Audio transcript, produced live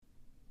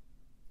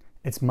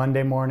It's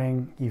Monday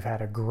morning, you've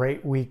had a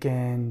great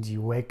weekend,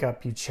 you wake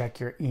up, you check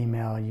your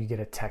email, you get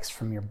a text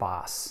from your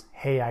boss.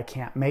 Hey, I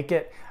can't make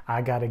it.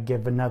 I got to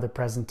give another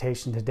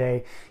presentation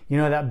today. You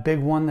know that big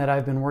one that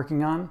I've been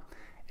working on?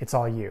 It's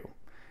all you.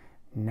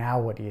 Now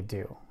what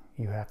do?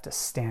 You have to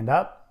stand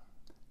up,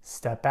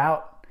 step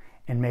out,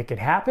 and make it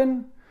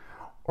happen,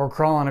 or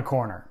crawl on a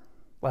corner.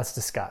 Let's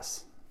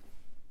discuss.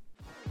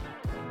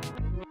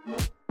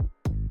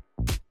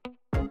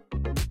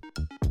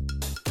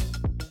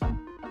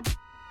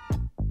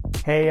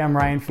 Hey, I'm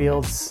Ryan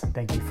Fields.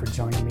 Thank you for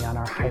joining me on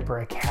our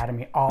Hyper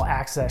Academy All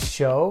Access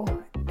show.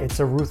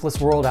 It's a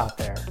ruthless world out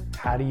there.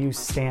 How do you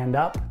stand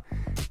up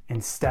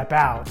and step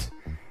out?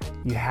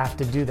 You have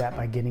to do that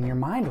by getting your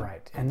mind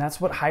right. And that's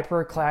what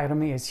Hyper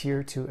Academy is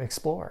here to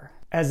explore.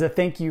 As a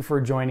thank you for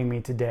joining me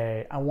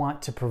today, I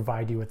want to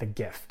provide you with a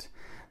gift.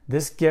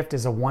 This gift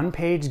is a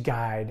one-page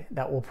guide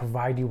that will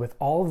provide you with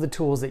all of the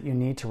tools that you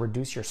need to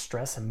reduce your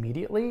stress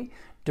immediately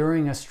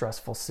during a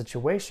stressful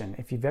situation.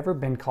 If you've ever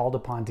been called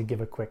upon to give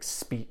a quick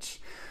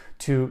speech,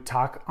 to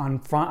talk on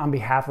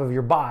behalf of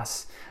your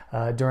boss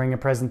during a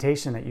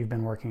presentation that you've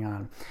been working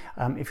on,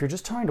 if you're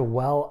just trying to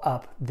well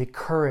up the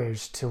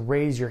courage to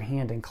raise your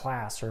hand in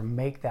class or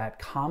make that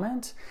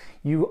comment,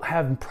 you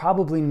have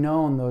probably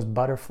known those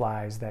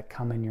butterflies that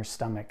come in your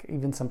stomach,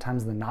 even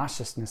sometimes the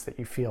nauseousness that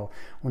you feel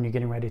when you're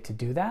getting ready to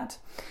do that.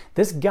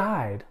 This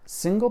guide,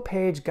 single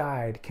page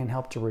guide, can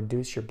help to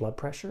reduce your blood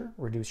pressure,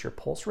 reduce your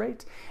pulse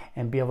rate,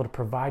 and be able to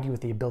provide you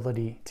with the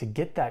ability to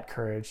get that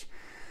courage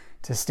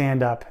to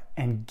stand up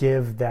and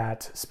give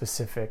that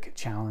specific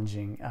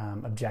challenging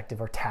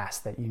objective or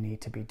task that you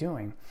need to be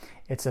doing.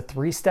 It's a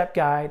 3-step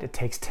guide. It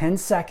takes 10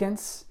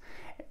 seconds.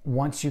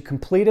 Once you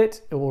complete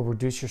it, it will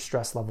reduce your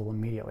stress level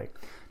immediately.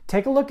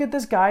 Take a look at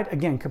this guide.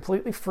 Again,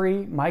 completely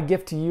free. My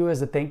gift to you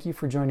as a thank you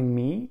for joining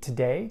me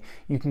today.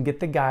 You can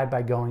get the guide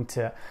by going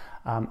to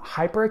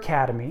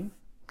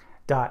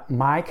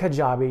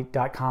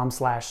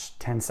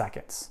hyperacademy.mykajabi.com/10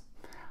 seconds.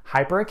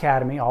 Hyper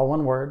Academy, all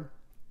one word,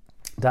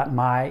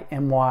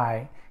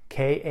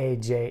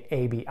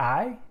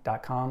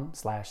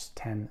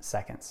 mykajabi.com/10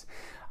 seconds.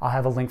 I'll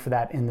have a link for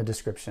that in the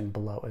description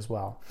below as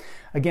well.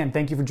 Again,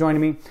 thank you for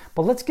joining me.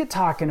 But let's get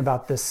talking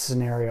about this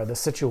scenario, the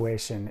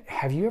situation.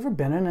 Have you ever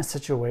been in a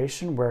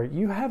situation where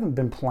you haven't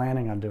been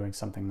planning on doing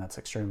something that's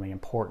extremely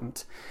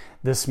important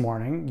this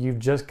morning? You've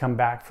just come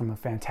back from a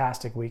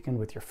fantastic weekend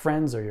with your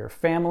friends or your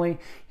family.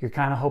 You're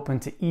kind of hoping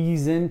to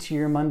ease into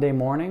your Monday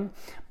morning,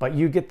 but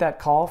you get that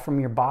call from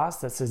your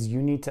boss that says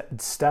you need to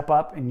step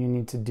up and you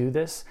need to do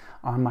this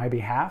on my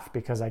behalf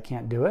because I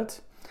can't do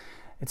it.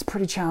 It's a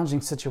pretty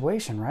challenging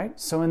situation, right?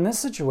 So in this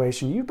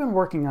situation, you've been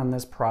working on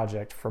this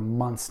project for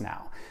months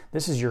now.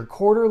 This is your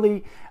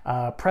quarterly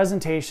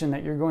presentation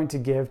that you're going to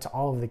give to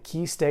all of the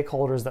key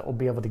stakeholders that will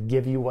be able to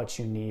give you what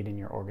you need in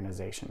your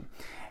organization.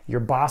 Your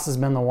boss has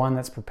been the one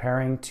that's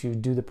preparing to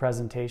do the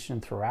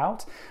presentation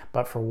throughout,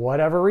 but for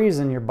whatever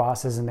reason, your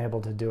boss isn't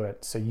able to do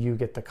it, so you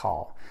get the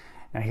call.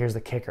 Now here's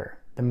the kicker.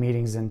 The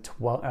meeting's in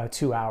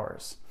 2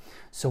 hours.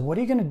 So what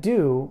are you gonna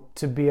do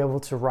to be able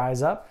to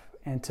rise up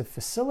and to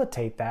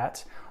facilitate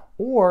that,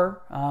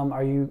 or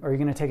are you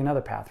going to take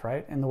another path,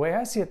 right? And the way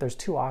I see it, there's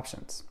 2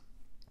 options.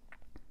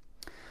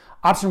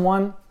 Option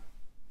 1,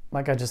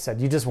 like I just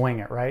said, you just wing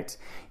it, right?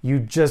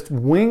 You just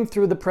wing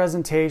through the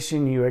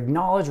presentation. You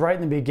acknowledge right in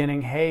the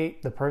beginning, hey,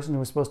 the person who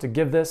was supposed to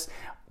give this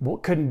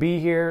couldn't be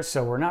here,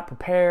 so we're not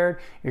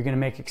prepared. You're going to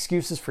make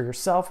excuses for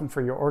yourself and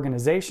for your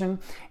organization,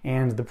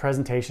 and the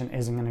presentation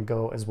isn't going to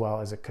go as well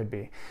as it could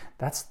be.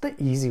 That's the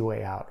easy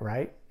way out,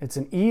 right? It's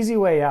an easy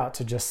way out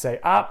to just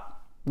say,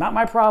 not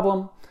my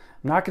problem.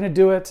 I'm not going to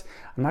do it.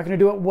 I'm not going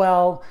to do it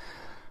well.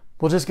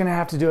 We're just going to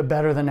have to do it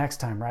better the next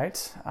time,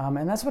 right?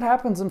 And that's what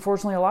happens,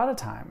 unfortunately, a lot of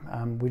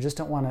time. We just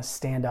don't want to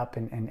stand up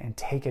and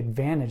take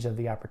advantage of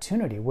the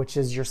opportunity, which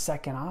is your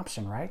second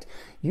option, right?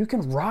 You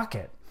can rock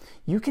it.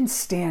 You can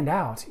stand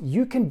out.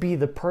 You can be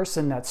the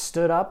person that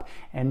stood up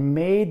and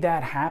made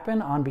that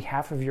happen on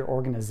behalf of your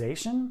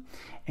organization,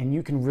 and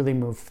you can really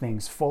move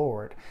things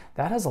forward.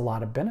 That has a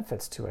lot of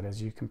benefits to it,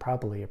 as you can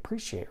probably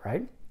appreciate,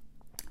 right?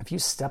 If you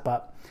step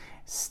up,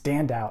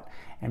 stand out,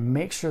 and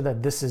make sure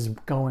that this is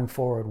going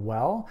forward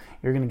well,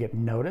 you're going to get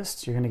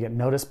noticed. You're going to get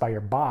noticed by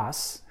your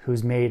boss,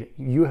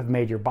 you have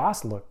made your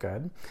boss look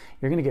good.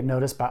 You're going to get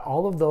noticed by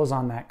all of those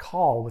on that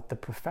call with the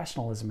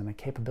professionalism and the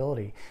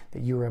capability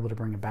that you were able to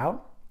bring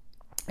about.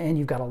 And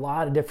you've got a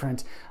lot of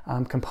different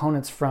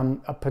components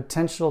from a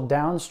potential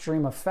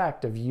downstream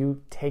effect of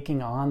you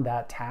taking on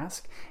that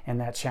task and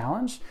that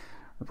challenge.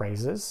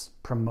 Raises,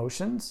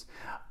 promotions,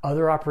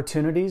 other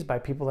opportunities by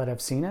people that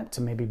have seen it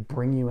to maybe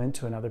bring you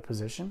into another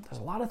position.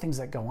 There's a lot of things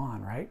that go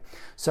on, right?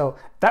 So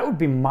that would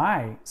be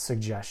my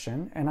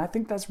suggestion. And I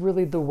think that's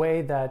really the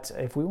way that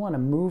if we want to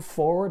move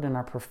forward in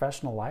our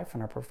professional life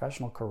and our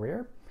professional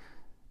career,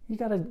 you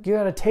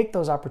gotta take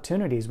those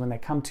opportunities when they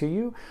come to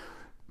you.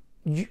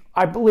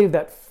 I believe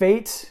that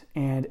fate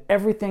and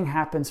everything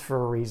happens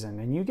for a reason,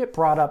 and you get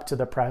brought up to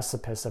the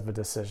precipice of a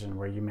decision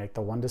where you make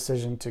the one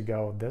decision to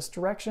go this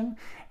direction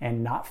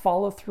and not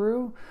follow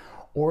through,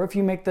 or if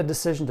you make the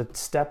decision to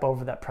step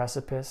over that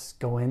precipice,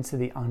 go into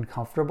the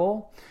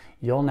uncomfortable,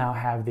 you'll now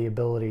have the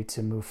ability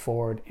to move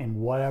forward in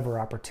whatever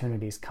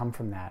opportunities come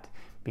from that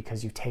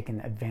because you've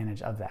taken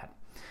advantage of that.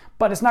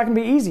 But it's not going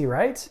to be easy,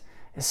 right?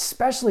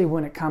 Especially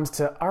when it comes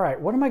to, all right,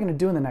 what am I going to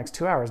do in the next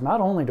 2 hours? Not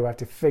only do I have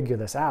to figure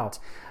this out,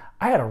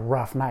 I had a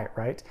rough night,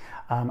 right?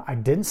 I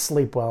didn't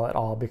sleep well at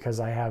all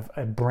because I have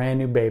a brand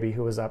new baby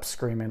who was up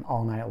screaming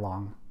all night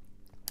long.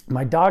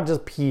 My dog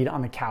just peed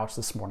on the couch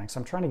this morning, so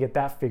I'm trying to get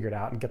that figured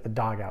out and get the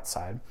dog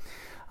outside.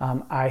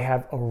 I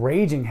have a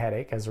raging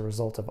headache as a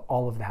result of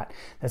all of that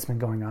that's been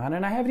going on,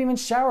 and I haven't even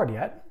showered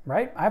yet,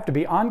 right? I have to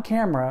be on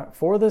camera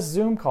for this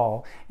Zoom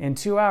call in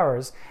 2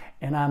 hours,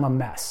 and I'm a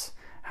mess.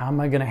 How am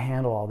I going to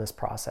handle all this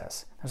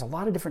process? There's a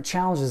lot of different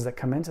challenges that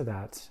come into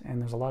that,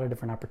 and there's a lot of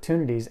different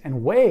opportunities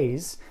and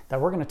ways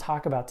that we're going to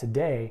talk about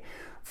today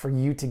for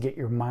you to get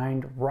your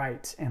mind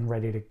right and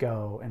ready to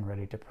go and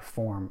ready to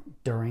perform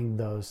during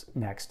those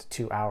next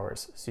 2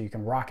 hours so you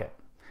can rock it,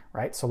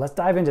 right? So let's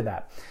dive into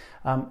that.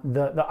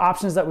 The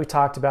options that we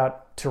talked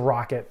about to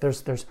rock it,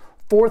 there's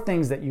 4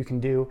 things that you can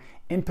do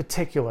in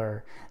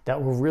particular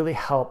that will really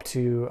help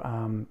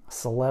to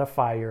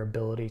solidify your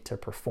ability to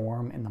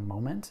perform in the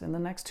moment in the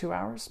next 2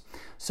 hours.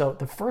 So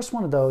the first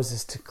one of those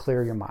is to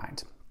clear your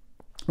mind.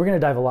 We're going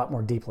to dive a lot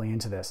more deeply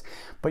into this,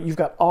 but you've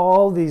got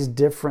all these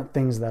different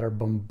things that are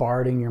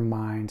bombarding your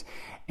mind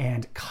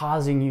and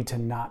causing you to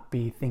not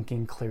be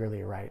thinking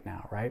clearly right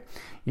now, right?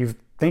 You're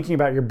thinking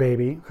about your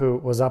baby who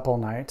was up all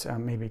night,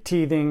 maybe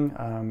teething,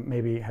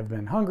 maybe have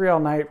been hungry all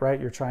night, right?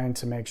 You're trying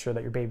to make sure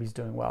that your baby's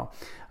doing well.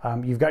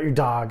 You've got your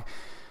dog.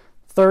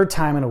 3rd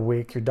time in a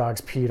week, your dog's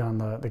peed on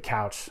the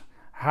couch.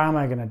 How am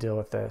I going to deal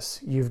with this?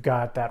 You've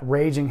got that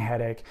raging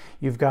headache.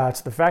 You've got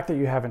the fact that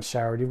you haven't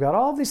showered. You've got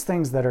all these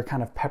things that are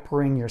kind of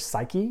peppering your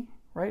psyche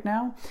right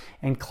now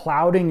and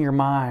clouding your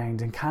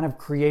mind and kind of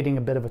creating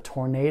a bit of a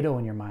tornado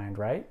in your mind,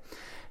 right?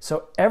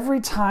 So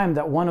every time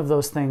that one of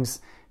those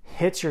things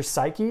hits your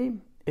psyche,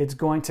 it's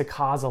going to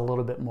cause a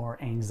little bit more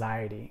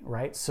anxiety,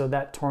 right? So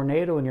that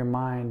tornado in your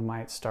mind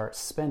might start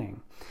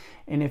spinning.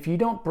 And if you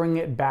don't bring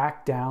it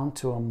back down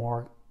to a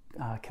more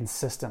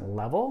consistent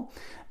level,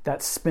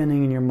 that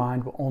spinning in your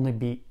mind will only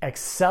be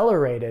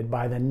accelerated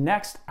by the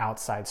next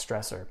outside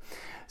stressor.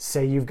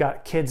 Say you've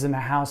got kids in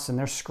the house and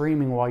they're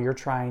screaming while you're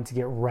trying to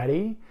get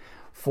ready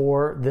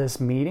for this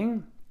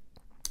meeting.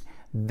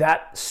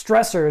 That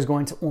stressor is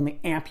going to only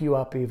amp you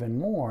up even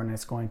more, and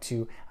it's going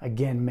to,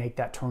 again, make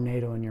that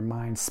tornado in your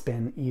mind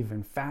spin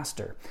even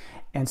faster,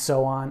 and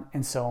so on,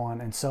 and so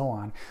on, and so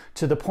on,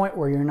 to the point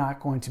where you're not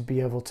going to be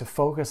able to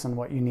focus on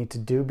what you need to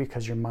do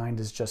because your mind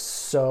is just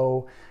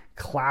so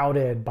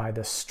clouded by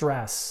the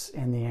stress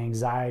and the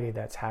anxiety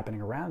that's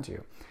happening around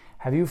you.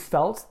 Have you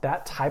felt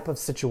that type of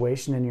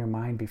situation in your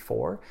mind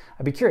before?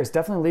 I'd be curious.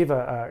 Definitely leave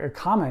a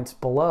comment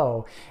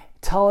below.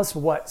 Tell us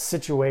what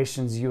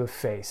situations you have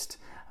faced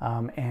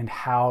and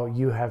how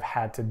you have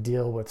had to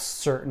deal with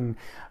certain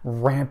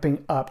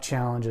ramping up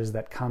challenges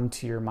that come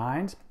to your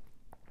mind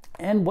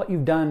and what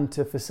you've done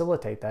to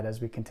facilitate that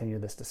as we continue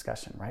this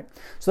discussion, right?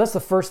 So that's the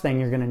first thing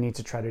you're going to need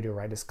to try to do,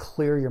 right, is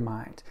clear your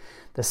mind.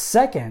 The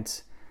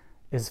second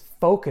is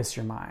focus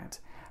your mind.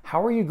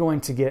 How are you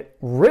going to get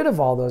rid of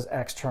all those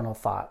external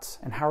thoughts?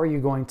 And how are you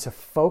going to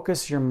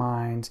focus your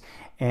mind?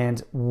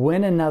 And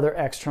when another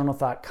external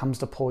thought comes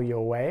to pull you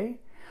away,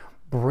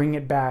 bring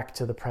it back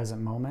to the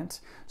present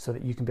moment so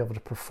that you can be able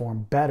to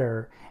perform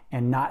better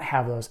and not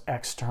have those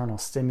external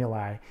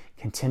stimuli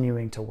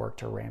continuing to work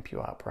to ramp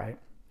you up, right?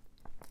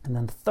 And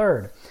then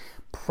third,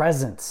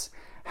 presence.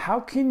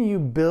 How can you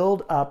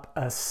build up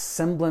a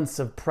semblance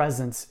of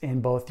presence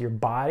in both your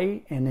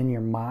body and in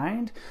your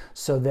mind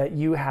so that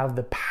you have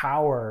the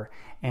power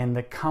and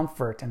the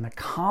comfort and the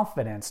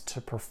confidence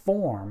to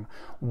perform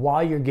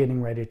while you're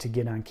getting ready to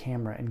get on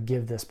camera and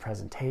give this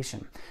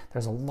presentation?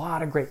 There's a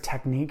lot of great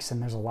techniques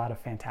and there's a lot of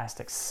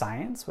fantastic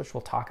science, which we'll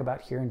talk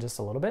about here in just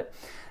a little bit.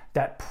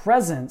 That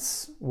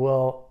presence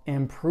will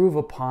improve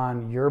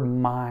upon your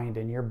mind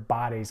and your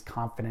body's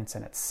confidence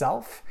in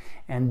itself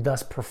and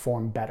thus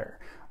perform better,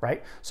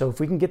 right? So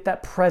if we can get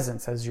that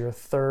presence as your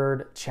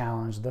third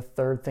challenge, the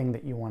third thing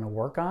that you want to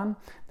work on,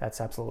 that's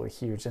absolutely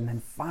huge. And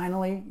then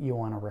finally, you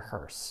want to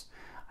rehearse.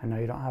 I know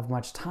you don't have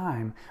much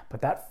time,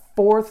 but that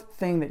fourth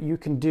thing that you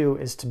can do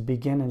is to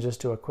begin and just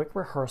do a quick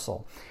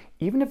rehearsal.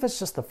 Even if it's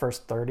just the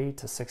first 30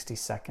 to 60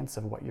 seconds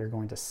of what you're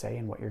going to say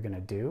and what you're going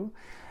to do,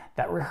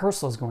 that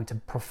rehearsal is going to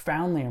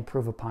profoundly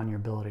improve upon your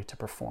ability to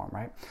perform,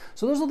 right?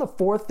 So those are the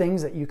 4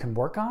 things that you can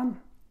work on.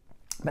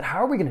 But how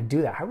are we going to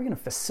do that? How are we going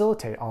to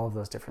facilitate all of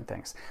those different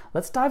things?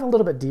 Let's dive a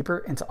little bit deeper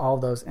into all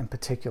of those in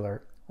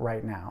particular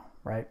right now,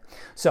 right?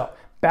 So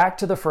back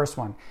to the first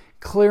one,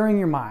 clearing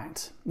your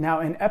mind.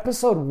 Now, in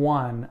episode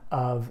 1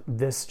 of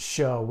this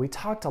show, we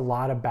talked a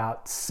lot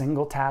about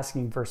single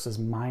tasking versus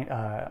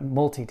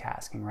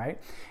multitasking, right?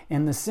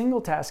 And the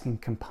single tasking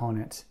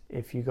component,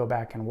 if you go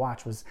back and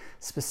watch, was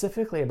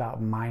specifically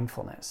about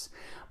mindfulness.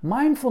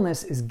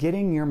 Mindfulness is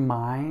getting your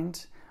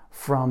mind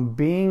from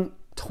being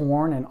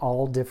torn in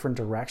all different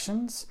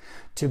directions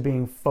to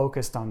being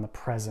focused on the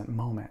present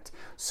moment.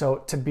 So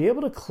to be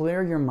able to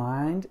clear your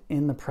mind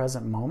in the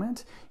present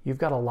moment, you've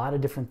got a lot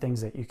of different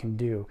things that you can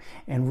do.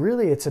 And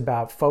really it's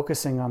about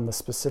focusing on the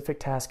specific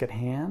task at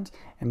hand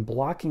and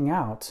blocking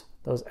out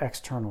those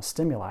external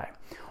stimuli.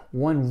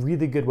 One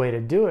really good way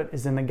to do it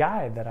is in the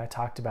guide that I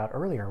talked about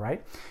earlier,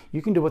 right?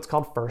 You can do what's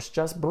called First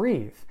Just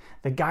Breathe.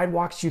 The guide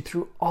walks you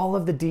through all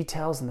of the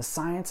details and the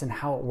science and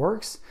how it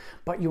works,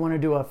 but you want to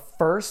do a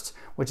first,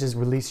 which is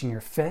releasing your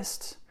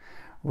fist,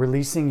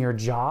 releasing your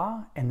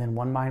jaw, and then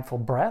one mindful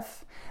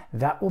breath.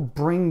 That will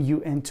bring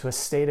you into a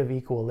state of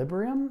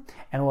equilibrium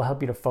and will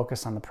help you to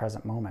focus on the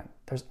present moment.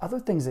 There's other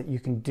things that you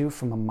can do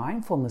from a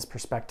mindfulness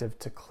perspective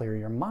to clear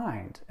your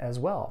mind as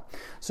well.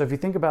 So if you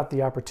think about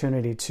the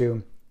opportunity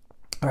to,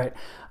 all right,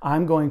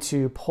 I'm going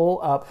to pull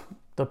up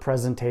the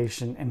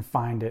presentation and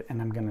find it,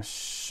 and I'm going to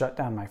shut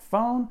down my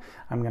phone.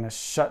 I'm going to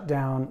shut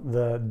down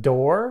the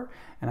door,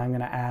 and I'm going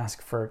to ask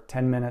for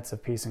 10 minutes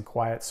of peace and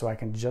quiet so I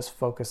can just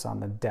focus on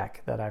the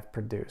deck that I've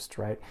produced,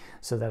 right?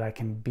 So that I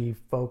can be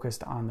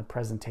focused on the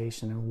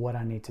presentation and what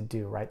I need to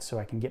do, right? So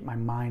I can get my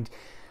mind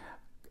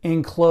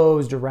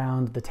enclosed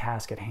around the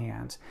task at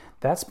hand.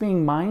 That's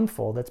being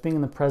mindful. That's being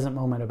in the present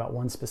moment about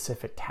one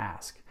specific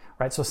task.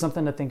 Right? So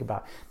something to think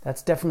about.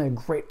 That's definitely a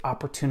great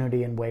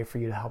opportunity and way for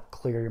you to help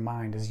clear your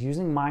mind, is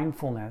using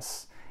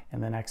mindfulness in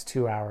the next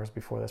 2 hours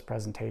before this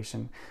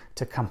presentation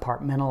to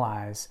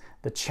compartmentalize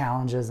the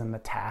challenges and the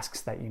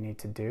tasks that you need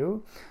to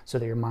do so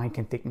that your mind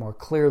can think more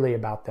clearly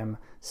about them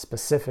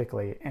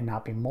specifically and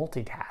not be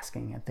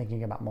multitasking and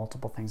thinking about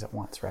multiple things at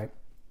once, right?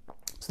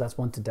 So that's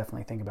one to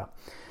definitely think about.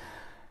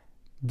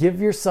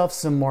 Give yourself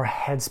some more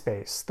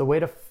headspace. The way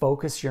to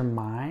focus your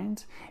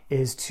mind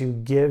is to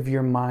give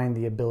your mind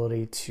the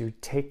ability to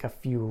take a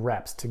few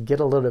reps, to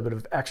get a little bit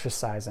of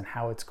exercise in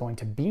how it's going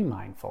to be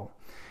mindful.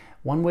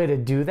 One way to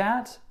do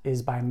that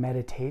is by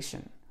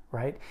meditation,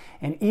 right?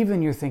 And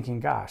even you're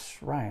thinking, gosh,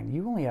 Ryan,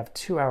 you only have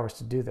 2 hours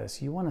to do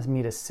this. You want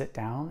me to sit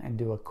down and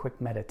do a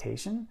quick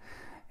meditation?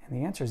 And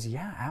the answer is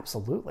yeah,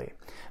 absolutely.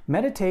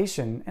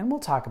 Meditation, and we'll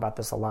talk about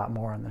this a lot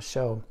more on the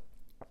show,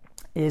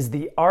 is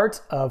the art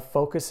of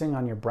focusing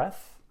on your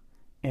breath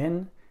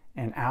in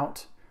and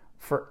out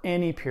for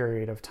any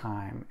period of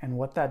time. And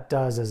what that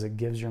does is it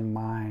gives your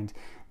mind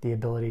the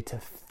ability to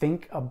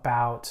think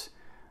about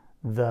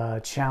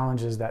the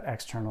challenges that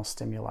external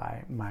stimuli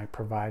might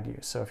provide you.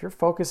 So if you're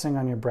focusing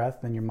on your breath,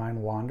 then your mind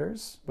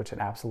wanders, which it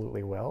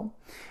absolutely will,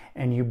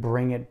 and you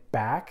bring it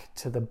back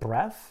to the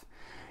breath,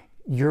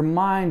 your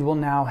mind will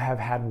now have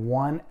had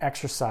one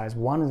exercise,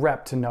 one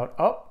rep to note,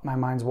 oh, my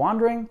mind's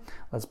wandering.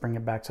 Let's bring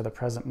it back to the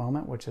present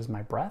moment, which is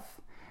my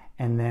breath.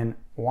 And then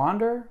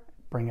wander,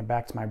 bring it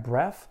back to my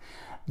breath.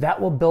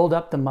 That will build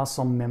up the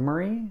muscle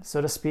memory,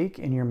 so to speak,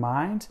 in your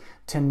mind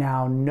to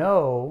now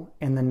know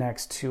in the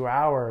next 2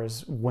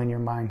 hours when your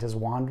mind has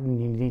wandered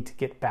and you need to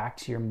get back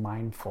to your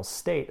mindful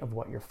state of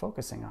what you're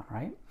focusing on,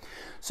 right?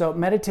 So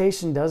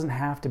meditation doesn't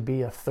have to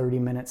be a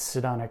 30-minute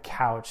sit on a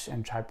couch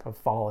and try to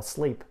fall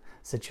asleep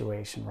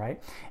situation,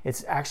 right?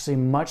 It's actually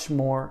much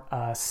more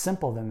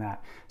simple than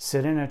that.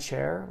 Sit in a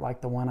chair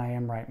like the one I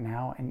am right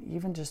now and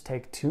even just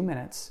take 2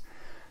 minutes,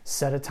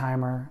 set a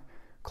timer,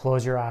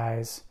 close your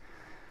eyes,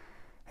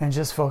 and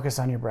just focus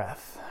on your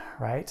breath,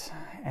 right?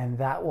 And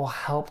that will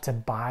help to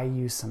buy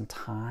you some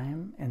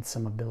time and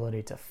some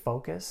ability to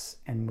focus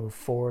and move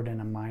forward in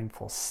a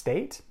mindful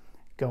state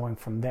going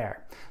from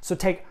there. So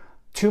take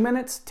 2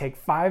 minutes, take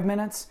 5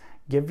 minutes,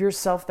 give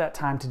yourself that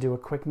time to do a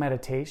quick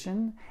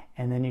meditation,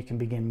 and then you can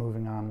begin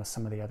moving on with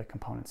some of the other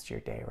components to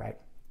your day, right?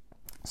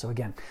 So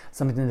again,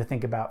 something to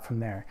think about from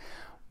there.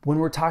 When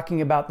we're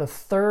talking about the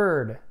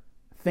third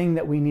thing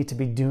that we need to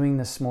be doing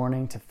this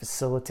morning to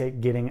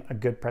facilitate getting a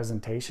good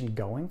presentation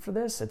going for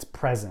this, it's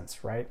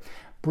presence, right?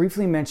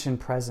 Briefly mentioned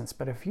presence,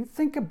 but if you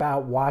think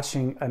about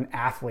watching an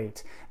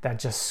athlete that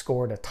just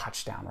scored a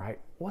touchdown, right?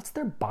 What's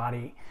their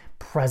body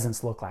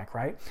presence look like,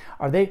 right?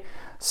 Are they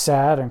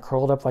sad and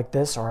curled up like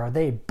this, or are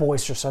they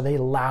boisterous? Are they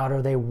loud?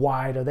 Are they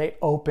wide? Are they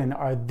open?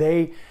 Are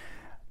they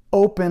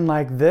open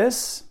like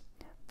this?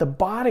 The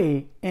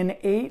body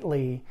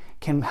innately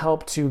can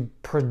help to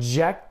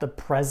project the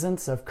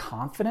presence of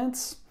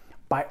confidence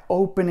by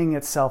opening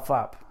itself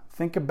up.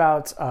 Think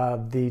about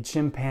the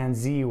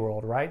chimpanzee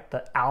world, right?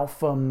 The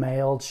alpha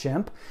male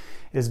chimp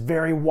is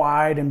very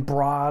wide and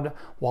broad,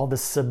 while the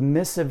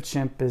submissive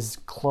chimp is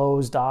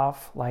closed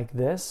off like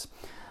this.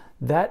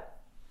 That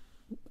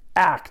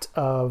act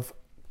of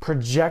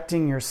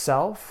projecting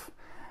yourself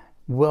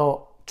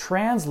will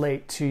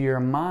translate to your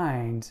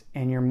mind,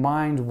 and your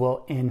mind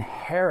will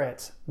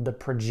inherit the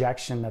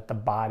projection that the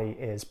body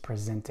is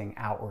presenting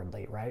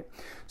outwardly, right?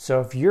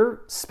 So if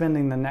you're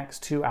spending the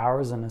next 2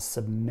 hours in a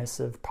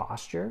submissive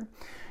posture,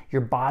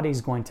 your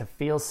body's going to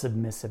feel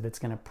submissive. It's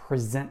going to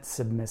present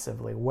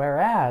submissively.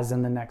 Whereas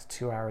in the next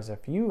 2 hours,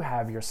 if you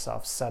have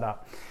yourself set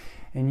up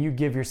and you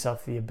give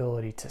yourself the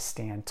ability to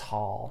stand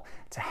tall,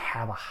 to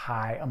have a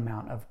high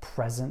amount of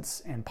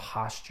presence and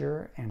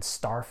posture and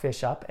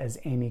starfish up, as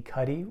Amy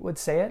Cuddy would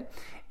say it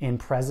in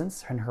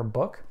Presence in her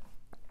book,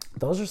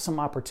 Those are some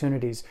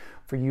opportunities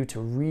for you to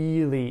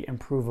really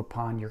improve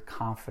upon your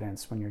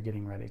confidence when you're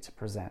getting ready to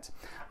present.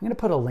 I'm going to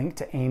put a link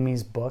to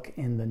Amy's book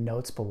in the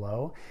notes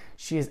below.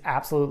 She is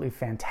absolutely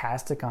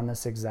fantastic on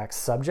this exact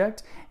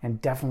subject,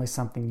 and definitely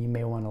something you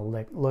may want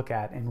to look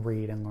at and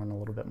read and learn a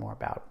little bit more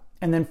about.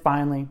 And then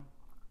finally,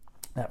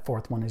 that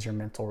fourth one is your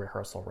mental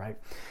rehearsal, right?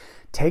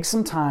 Take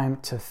some time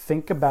to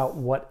think about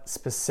what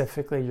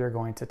specifically you're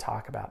going to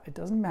talk about. It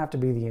doesn't have to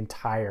be the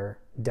entire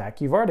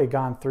deck. You've already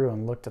gone through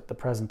and looked at the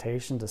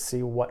presentation to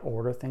see what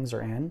order things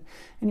are in,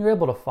 and you're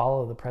able to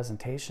follow the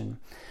presentation.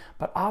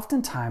 But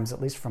oftentimes,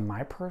 at least from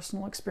my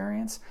personal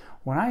experience,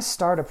 when I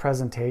start a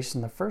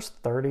presentation, the first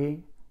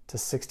 30 to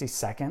 60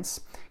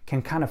 seconds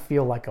can kind of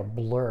feel like a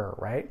blur,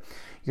 right?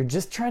 You're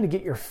just trying to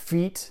get your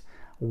feet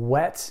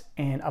wet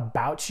and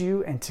about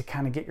you and to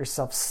kind of get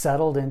yourself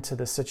settled into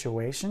the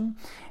situation.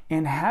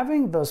 And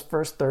having those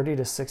first 30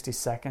 to 60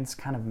 seconds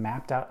kind of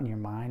mapped out in your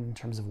mind in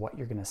terms of what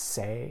you're going to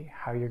say,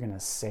 how you're going to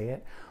say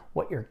it,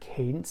 what your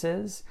cadence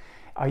is.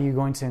 Are you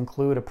going to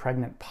include a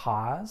pregnant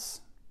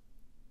pause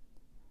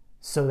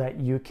so that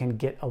you can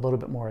get a little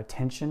bit more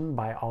attention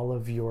by all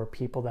of your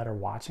people that are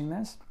watching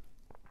this?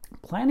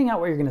 Planning out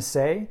what you're going to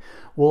say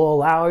will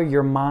allow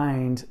your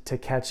mind to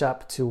catch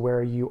up to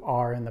where you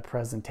are in the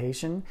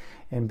presentation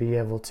and be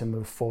able to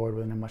move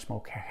forward in a much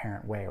more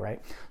coherent way,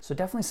 right? So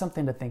definitely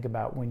something to think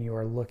about when you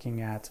are looking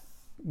at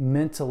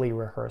mentally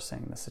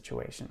rehearsing the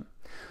situation.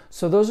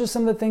 So those are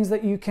some of the things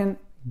that you can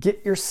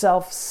get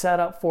yourself set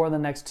up for the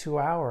next 2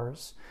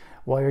 hours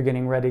while you're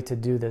getting ready to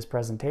do this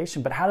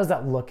presentation. But how does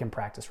that look in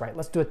practice, right?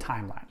 Let's do a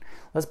timeline.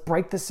 Let's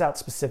break this out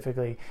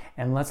specifically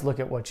and let's look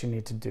at what you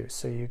need to do.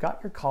 So you got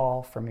your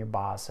call from your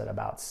boss at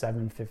about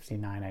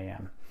 7:59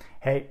 a.m.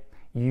 Hey,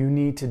 you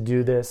need to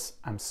do this.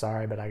 I'm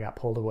sorry, but I got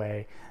pulled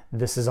away.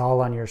 This is all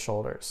on your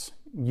shoulders.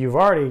 You've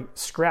already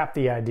scrapped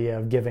the idea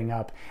of giving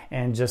up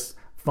and just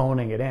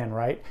phoning it in,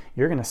 right?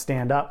 You're going to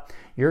stand up.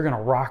 You're going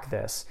to rock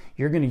this.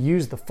 You're going to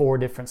use the 4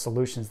 different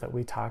solutions that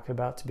we talked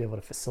about to be able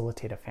to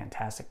facilitate a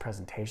fantastic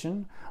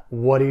presentation.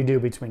 What do you do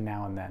between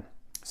now and then?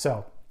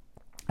 So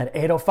at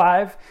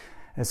 8:05,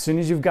 as soon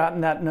as you've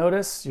gotten that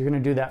notice, you're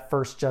going to do that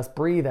first just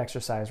breathe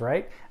exercise,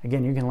 right?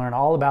 Again, you can learn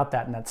all about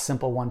that in that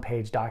simple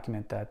 1-page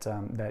document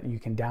that you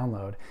can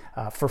download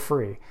for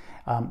free.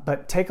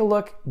 But take a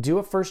look, do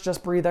a first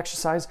just breathe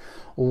exercise,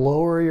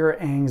 lower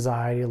your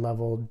anxiety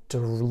level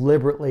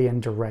deliberately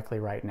and directly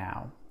right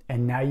now.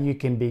 And now you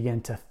can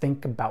begin to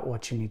think about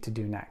what you need to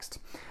do next.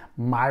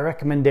 My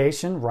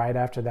recommendation right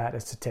after that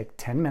is to take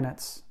 10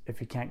 minutes.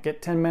 If you can't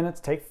get 10 minutes,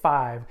 take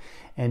 5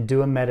 and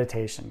do a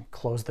meditation.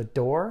 Close the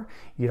door.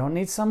 You don't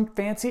need some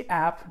fancy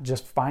app.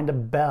 Just find a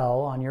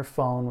bell on your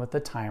phone with a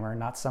timer,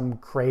 not some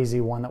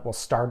crazy one that will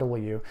startle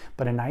you,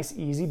 but a nice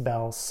easy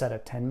bell. Set a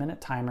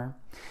 10-minute timer.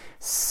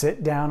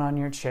 Sit down on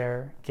your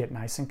chair. Get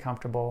nice and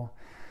comfortable.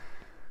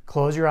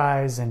 Close your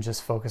eyes and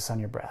just focus on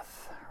your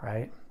breath,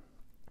 right?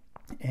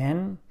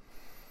 In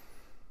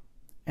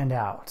and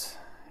out.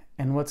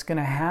 And what's going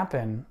to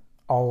happen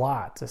a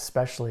lot,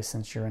 especially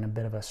since you're in a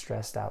bit of a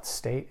stressed out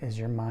state, is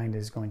your mind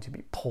is going to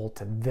be pulled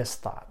to this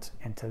thought,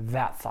 and to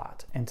that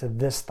thought, and to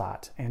this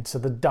thought, and to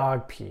the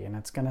dog pee, and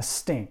it's going to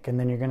stink. And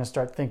then you're going to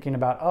start thinking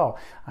about, oh,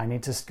 I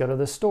need to go to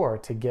the store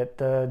to get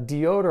the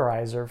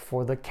deodorizer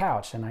for the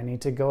couch, and I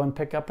need to go and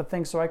pick up a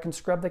thing so I can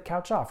scrub the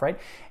couch off, right?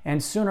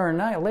 And sooner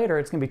or later,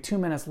 it's going to be 2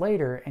 minutes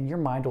later, and your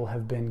mind will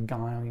have been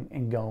going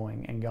and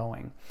going and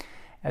going.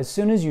 As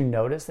soon as you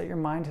notice that your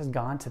mind has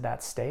gone to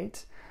that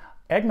state,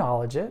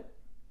 acknowledge it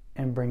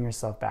and bring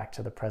yourself back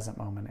to the present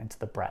moment and to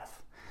the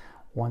breath.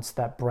 Once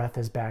that breath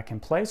is back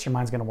in place, your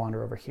mind's going to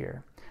wander over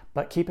here.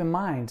 But keep in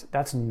mind,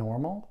 that's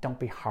normal. Don't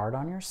be hard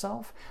on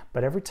yourself.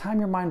 But every time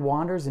your mind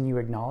wanders and you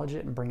acknowledge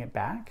it and bring it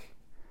back,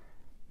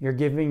 you're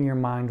giving your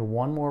mind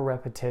one more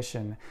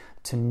repetition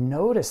to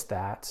notice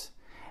that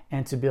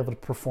and to be able to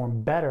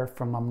perform better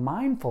from a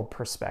mindful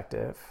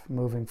perspective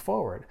moving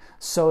forward.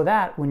 So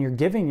that when you're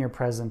giving your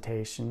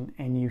presentation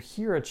and you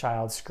hear a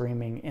child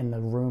screaming in the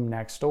room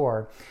next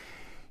door,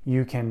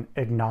 you can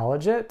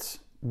acknowledge it,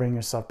 bring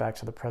yourself back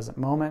to the present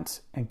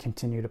moment, and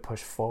continue to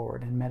push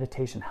forward. And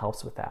meditation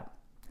helps with that.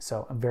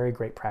 So a very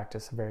great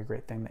practice, a very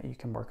great thing that you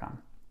can work on.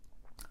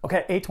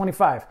 Okay,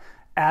 8:25,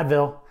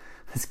 Advil.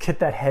 Let's get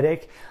that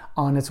headache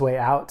on its way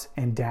out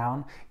and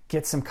down.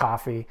 Get some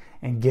coffee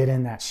and get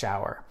in that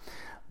shower.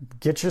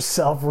 Get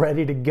yourself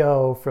ready to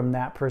go from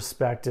that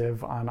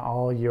perspective on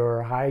all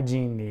your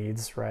hygiene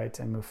needs, right?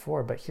 And move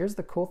forward. But here's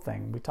the cool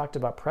thing. We talked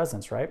about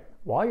presence, right?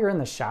 While you're in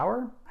the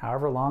shower,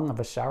 however long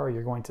of a shower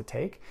you're going to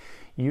take,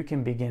 you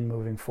can begin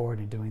moving forward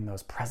and doing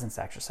those presence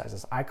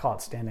exercises. I call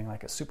it standing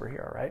like a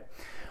superhero, right?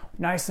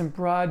 Nice and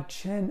broad,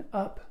 chin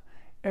up,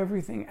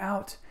 everything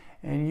out.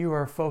 And you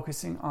are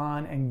focusing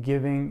on and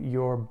giving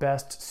your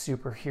best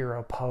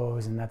superhero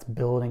pose, and that's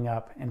building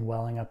up and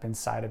welling up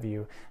inside of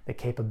you the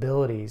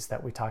capabilities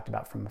that we talked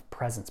about from a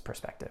presence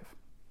perspective.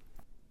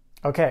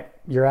 Okay,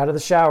 you're out of the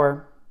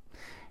shower.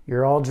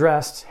 You're all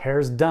dressed,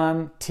 hair's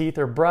done, teeth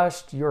are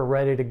brushed, you're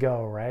ready to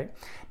go, right?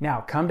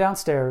 Now, come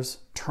downstairs,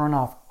 turn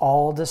off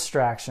all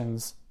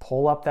distractions,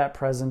 pull up that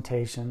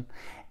presentation,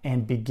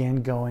 and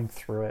begin going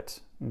through it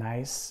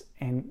nice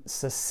and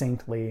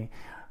succinctly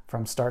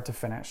from start to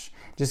finish.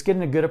 Just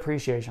getting a good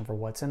appreciation for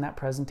what's in that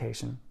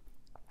presentation.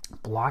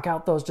 Block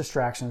out those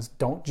distractions.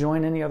 Don't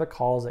join any other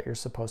calls that you're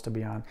supposed to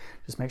be on.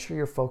 Just make sure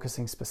you're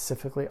focusing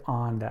specifically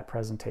on that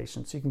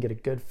presentation so you can get a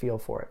good feel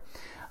for it.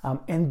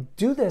 And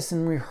do this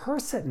and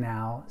rehearse it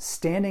now,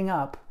 standing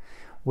up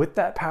with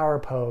that power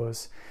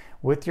pose,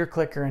 with your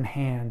clicker in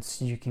hand,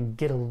 so you can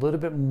get a little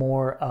bit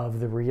more of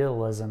the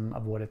realism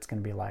of what it's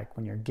going to be like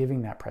when you're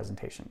giving that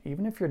presentation.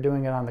 Even if you're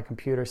doing it on the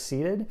computer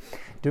seated,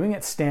 doing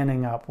it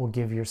standing up will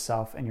give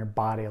yourself and your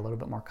body a little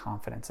bit more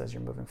confidence as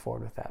you're moving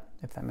forward with that,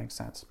 if that makes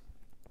sense.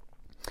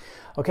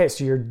 Okay,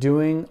 so you're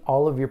doing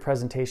all of your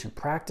presentation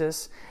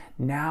practice.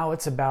 Now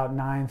it's about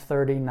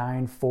 9:30,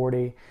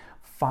 9:40.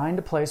 Find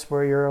a place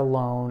where you're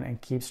alone and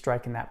keep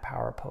striking that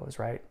power pose,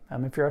 right?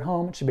 If you're at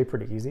home, it should be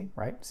pretty easy,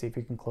 right? See if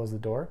you can close the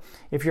door.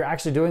 If you're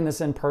actually doing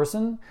this in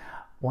person,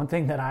 one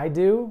thing that I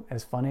do,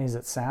 as funny as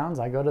it sounds,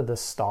 I go to the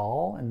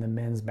stall in the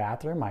men's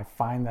bathroom. I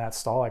find that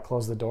stall, I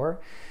close the door,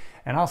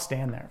 and I'll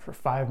stand there for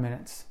 5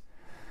 minutes.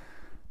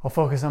 I'll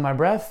focus on my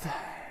breath,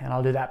 and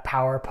I'll do that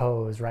power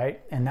pose,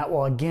 right? And that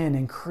will again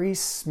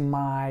increase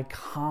my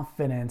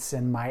confidence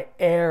and my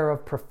air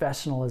of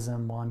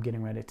professionalism while I'm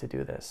getting ready to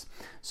do this.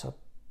 So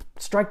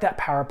strike that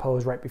power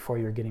pose right before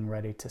you're getting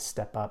ready to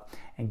step up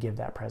and give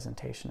that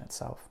presentation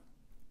itself.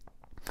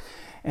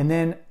 And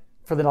then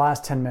for the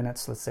last 10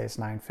 minutes, let's say it's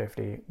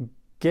 9:50,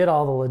 get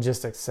all the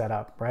logistics set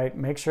up, right?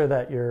 Make sure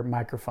that your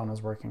microphone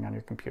is working on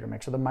your computer.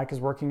 Make sure the mic is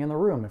working in the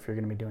room if you're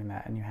going to be doing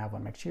that and you have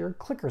one. Make sure your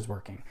clicker's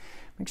working.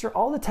 Make sure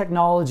all the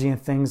technology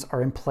and things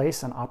are in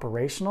place and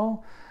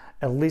operational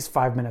at least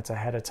 5 minutes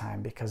ahead of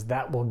time, because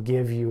that will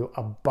give you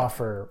a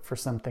buffer for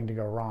something to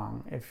go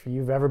wrong. If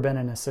you've ever been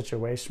in a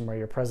situation where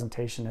your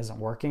presentation isn't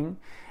working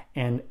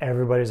and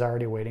everybody's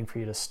already waiting for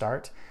you to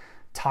start,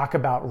 talk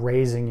about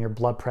raising your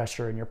blood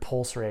pressure and your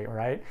pulse rate,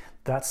 right?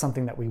 That's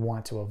something that we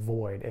want to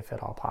avoid if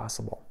at all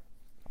possible.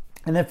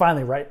 And then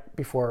finally, right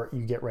before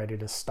you get ready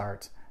to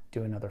start,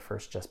 do another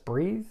first just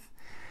breathe.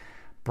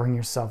 Bring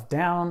yourself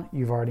down.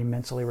 You've already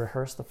mentally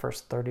rehearsed the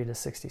first 30 to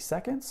 60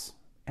 seconds,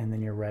 and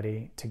then you're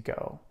ready to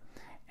go.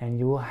 And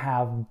you will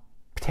have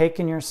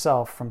taken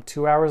yourself from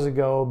 2 hours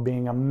ago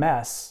being a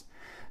mess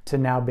to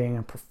now being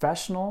a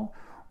professional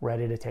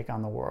ready to take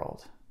on the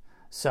world.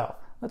 So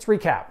let's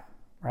recap.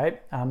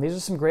 Right? These are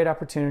some great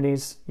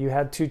opportunities. You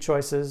had two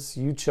choices.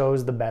 You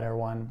chose the better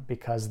one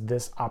because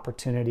this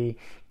opportunity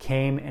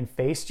came and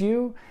faced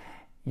you.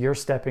 You're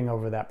stepping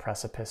over that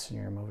precipice and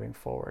you're moving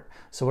forward.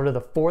 So what are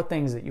the 4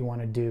 things that you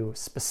want to do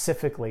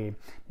specifically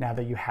now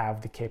that you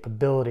have the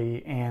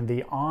capability and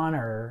the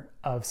honor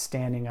of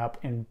standing up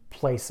in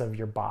place of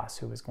your boss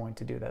who is going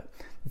to do that?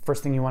 The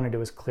first thing you want to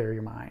do is clear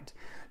your mind.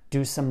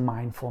 Do some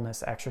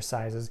mindfulness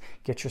exercises.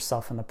 Get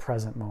yourself in the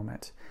present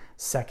moment.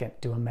 Second,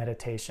 do a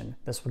meditation.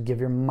 This will give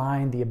your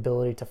mind the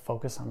ability to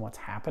focus on what's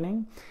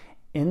happening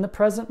in the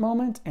present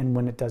moment, and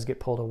when it does get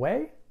pulled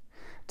away,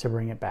 to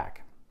bring it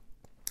back.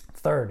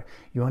 Third,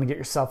 you want to get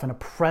yourself in a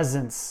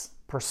presence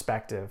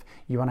perspective.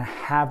 You want to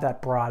have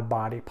that broad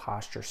body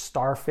posture,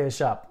 starfish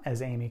up,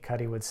 as Amy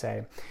Cuddy would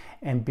say,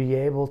 and be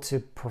able to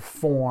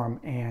perform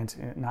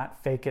and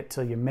not fake it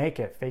till you make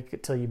it, fake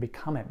it till you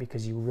become it,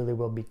 because you really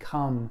will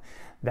become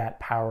that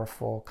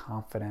powerful,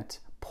 confident,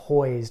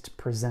 poised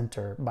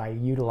presenter by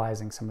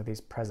utilizing some of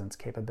these presence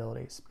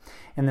capabilities.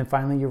 And then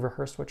finally, you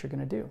rehearse what you're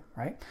going to do,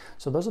 right?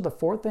 So those are the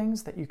 4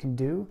 things that you can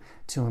do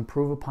to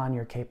improve upon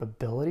your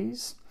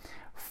capabilities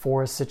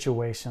for a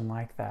situation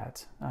like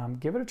that.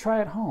 Give it a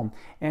try at home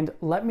and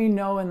let me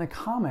know in the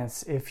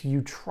comments if you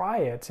try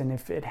it and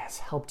if it has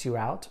helped you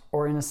out,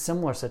 or in a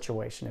similar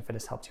situation if it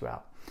has helped you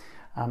out.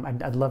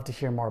 I'd love to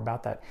hear more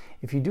about that.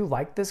 If you do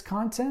like this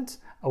content,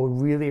 I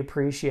would really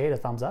appreciate a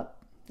thumbs up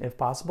if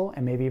possible,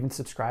 and maybe even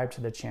subscribe to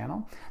the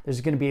channel.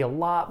 There's going to be a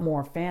lot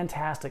more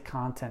fantastic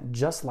content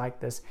just like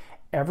this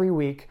every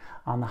week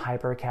on the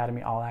Hyper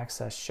Academy All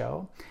Access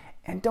show.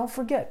 And don't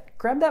forget,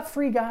 grab that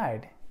free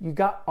guide. You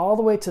got all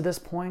the way to this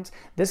point.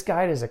 This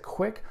guide is a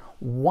quick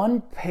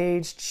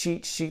 1-page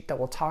cheat sheet that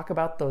will talk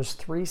about those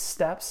 3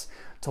 steps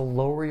to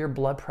lower your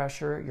blood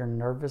pressure, your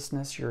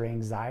nervousness, your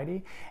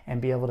anxiety,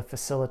 and be able to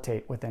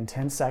facilitate within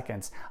 10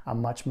 seconds a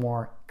much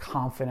more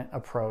confident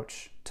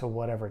approach to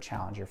whatever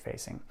challenge you're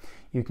facing.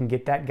 You can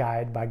get that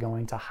guide by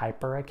going to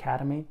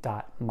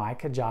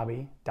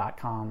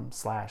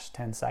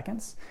hyperacademy.mykajabi.com/10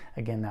 seconds.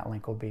 Again, that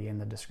link will be in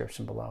the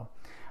description below.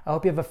 I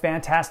hope you have a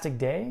fantastic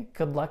day.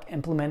 Good luck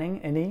implementing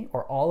any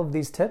or all of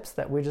these tips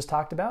that we just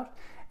talked about,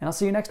 and I'll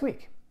see you next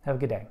week. Have a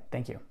good day.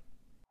 Thank you.